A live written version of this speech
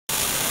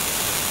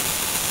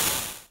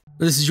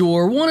This is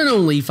your one and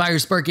only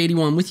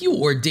FireSpark81 with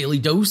your daily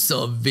dose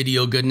of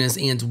video goodness,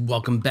 and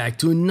welcome back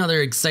to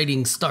another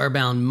exciting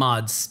Starbound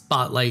mod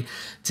spotlight.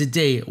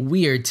 Today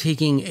we are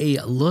taking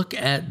a look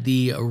at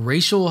the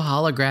Racial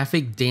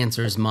Holographic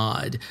Dancers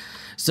Mod.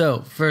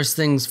 So first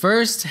things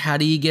first, how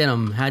do you get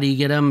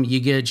them? You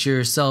get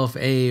yourself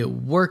a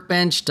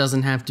workbench,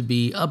 doesn't have to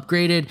be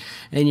upgraded,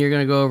 and you're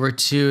gonna go over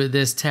to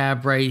this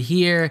tab right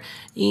here,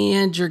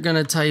 and you're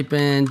gonna type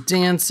in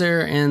dancer,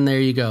 and there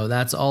you go.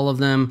 That's all of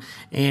them,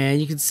 and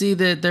you can see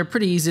that they're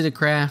pretty easy to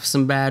craft.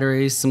 Some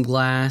batteries, some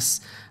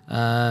glass,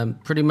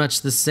 pretty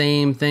much the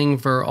same thing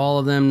for all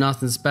of them,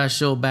 nothing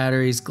special.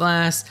 Batteries,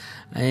 glass,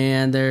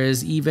 and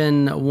there's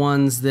even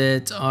ones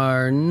that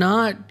are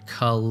not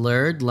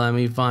colored. Let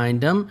me find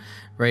them.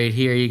 Right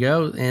here you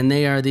go, and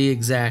they are the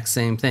exact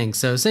same thing.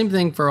 So same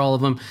thing for all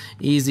of them,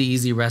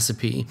 easy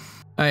recipe.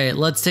 All right,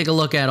 let's take a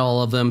look at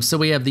all of them. So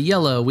we have the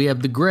yellow, we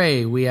have the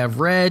gray, we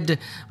have red,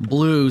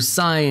 blue,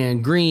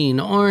 cyan, green,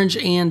 orange,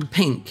 and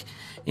pink.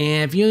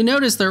 And if you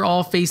notice, they're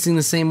all facing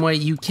the same way.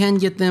 You can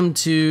get them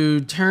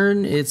to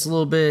turn. It's a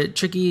little bit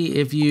tricky.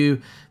 If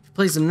you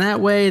place them that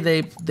way,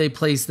 they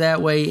place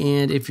that way,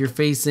 and if you're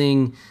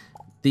facing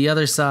the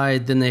other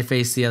side, then they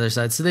face the other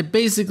side. So they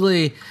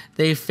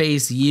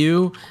face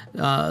you.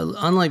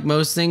 Unlike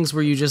most things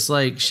where you just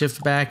like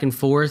shift back and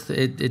forth,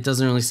 it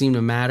doesn't really seem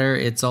to matter.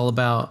 It's all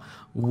about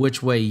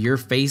which way you're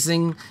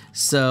facing,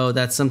 so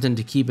that's something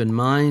to keep in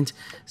mind.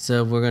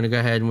 So we're gonna go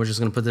ahead and we're just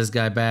gonna put this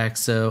guy back.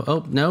 So,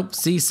 oh nope,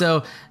 see,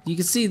 so you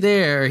can see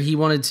there he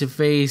wanted to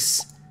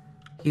face,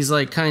 he's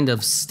like kind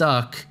of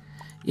stuck.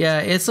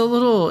 Yeah, it's a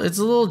little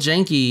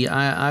janky.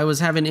 I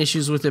was having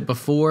issues with it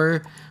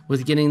before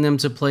with getting them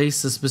to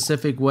place a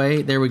specific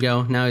way. There we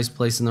go, now he's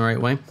placing the right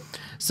way.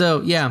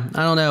 So yeah,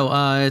 I don't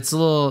know, it's a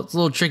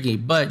little tricky,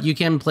 but you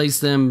can place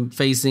them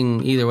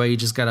facing either way. You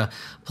just gotta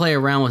play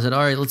around with it. All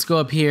right, let's go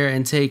up here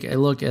and take a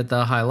look at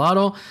the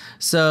Hilotl.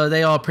 So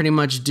they all pretty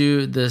much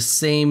do the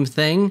same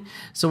thing.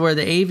 So where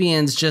the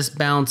avians just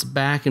bounce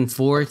back and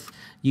forth,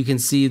 you can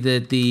see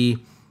that the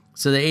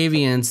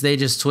avians, they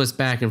just twist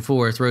back and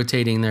forth,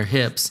 rotating their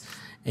hips.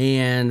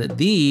 And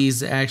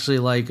these actually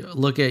like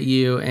look at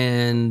you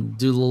and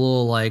do the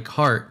little like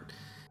heart.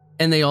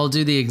 And they all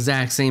do the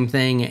exact same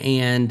thing,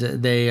 and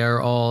they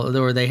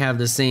have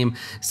the same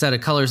set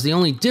of colors. The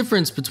only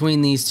difference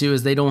between these two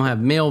is they don't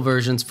have male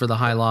versions for the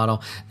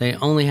Hilotl. They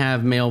only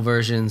have male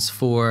versions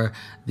for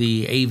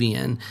the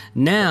avian.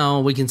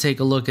 Now we can take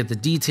a look at the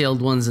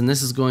detailed ones, and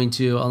this is going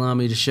to allow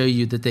me to show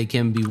you that they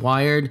can be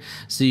wired,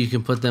 so you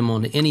can put them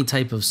on any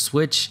type of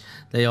switch.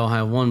 They all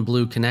have one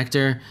blue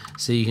connector,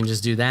 so you can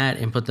just do that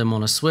and put them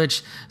on a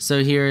switch.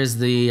 So here is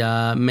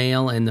the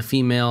male and the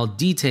female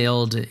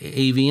detailed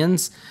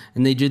avians,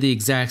 and they do the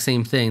exact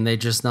same thing. They're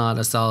just not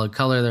a solid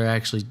color. They're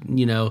actually,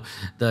 you know,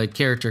 the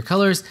character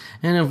colors.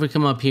 And if we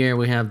come up here,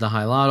 we have the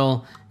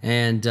Hilotl,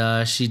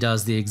 and she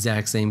does the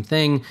exact same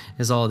thing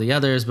as all the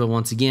others, but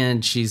once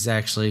again, she's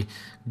actually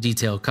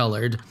detail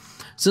colored.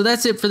 So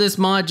that's it for this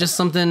mod. Just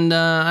something,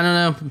 I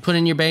don't know, put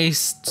in your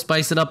base,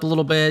 spice it up a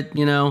little bit,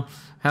 you know,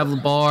 have the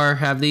bar,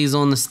 have these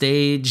on the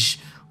stage,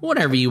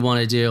 whatever you want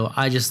to do.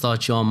 I just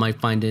thought y'all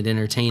might find it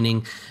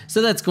entertaining.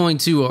 So that's going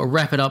to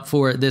wrap it up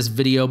for this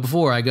video.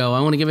 Before I go, I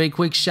want to give a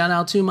quick shout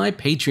out to my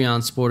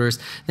Patreon supporters.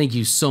 Thank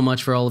you so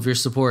much for all of your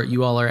support.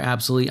 You all are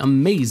absolutely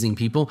amazing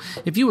people.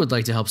 If you would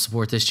like to help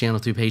support this channel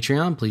through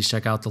Patreon, please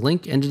check out the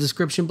link in the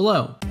description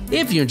below.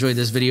 If you enjoyed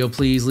this video,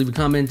 please leave a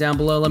comment down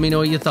below. Let me know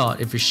what you thought.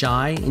 If you're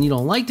shy and you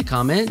don't like to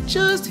comment,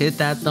 just hit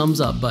that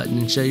thumbs up button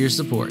and show your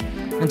support.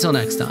 Until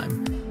next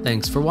time,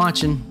 thanks for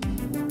watching.